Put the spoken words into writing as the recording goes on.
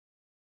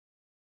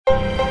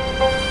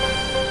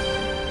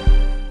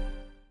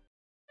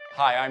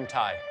Hi, I'm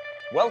Ty.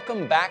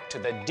 Welcome back to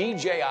the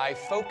DJI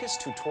Focus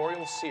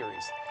tutorial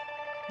series.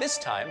 This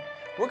time,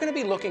 we're going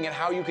to be looking at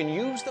how you can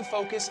use the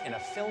Focus in a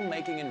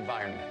filmmaking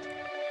environment.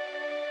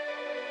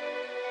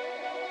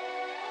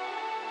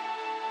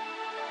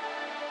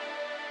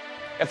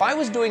 If I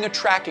was doing a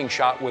tracking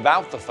shot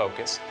without the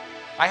Focus,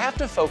 I have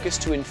to focus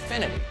to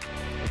infinity,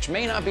 which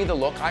may not be the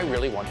look I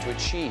really want to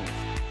achieve.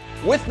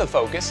 With the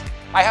Focus,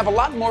 I have a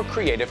lot more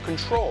creative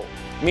control,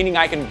 meaning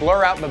I can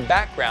blur out the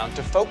background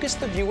to focus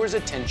the viewer's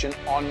attention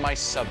on my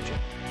subject.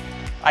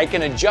 I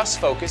can adjust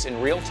focus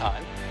in real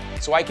time,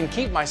 so I can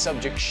keep my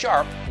subject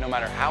sharp no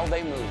matter how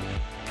they move.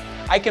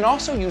 I can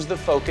also use the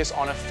Focus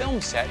on a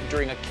film set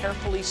during a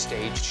carefully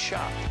staged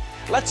shot.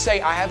 Let's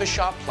say I have a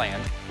shot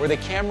planned where the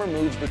camera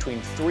moves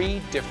between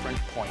 3 different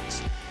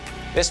points.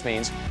 This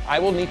means I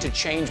will need to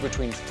change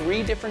between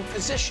 3 different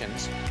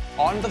positions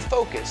on the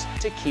Focus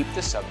to keep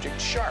the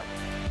subject sharp.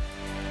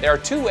 There are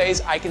 2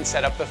 ways I can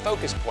set up the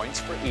focus points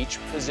for each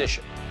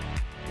position.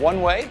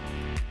 One way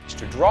is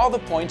to draw the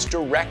points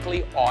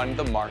directly on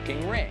the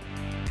marking ring.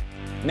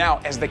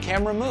 Now, as the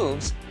camera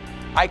moves,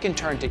 I can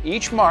turn to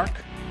each mark,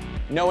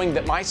 knowing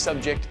that my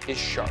subject is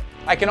sharp.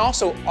 I can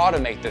also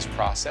automate this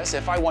process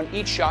if I want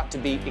each shot to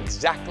be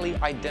exactly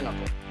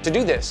identical. To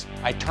do this,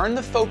 I turn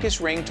the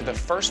focus ring to the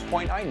first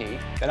point I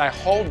need, then I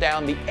hold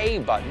down the A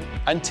button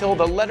until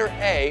the letter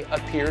A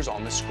appears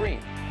on the screen.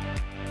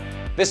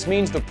 This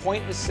means the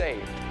point is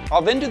saved.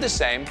 I'll then do the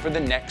same for the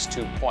next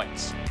 2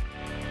 points.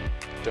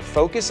 To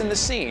focus in the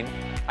scene,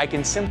 I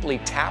can simply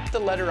tap the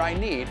letter I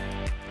need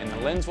and the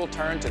lens will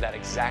turn to that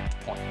exact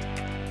point.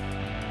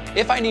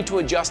 If I need to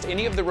adjust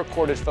any of the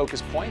recorded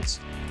focus points,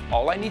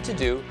 all I need to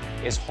do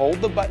is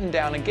hold the button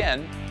down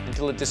again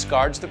until it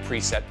discards the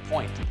preset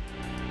point.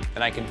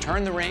 Then I can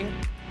turn the ring,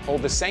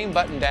 hold the same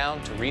button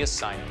down to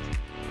reassign it.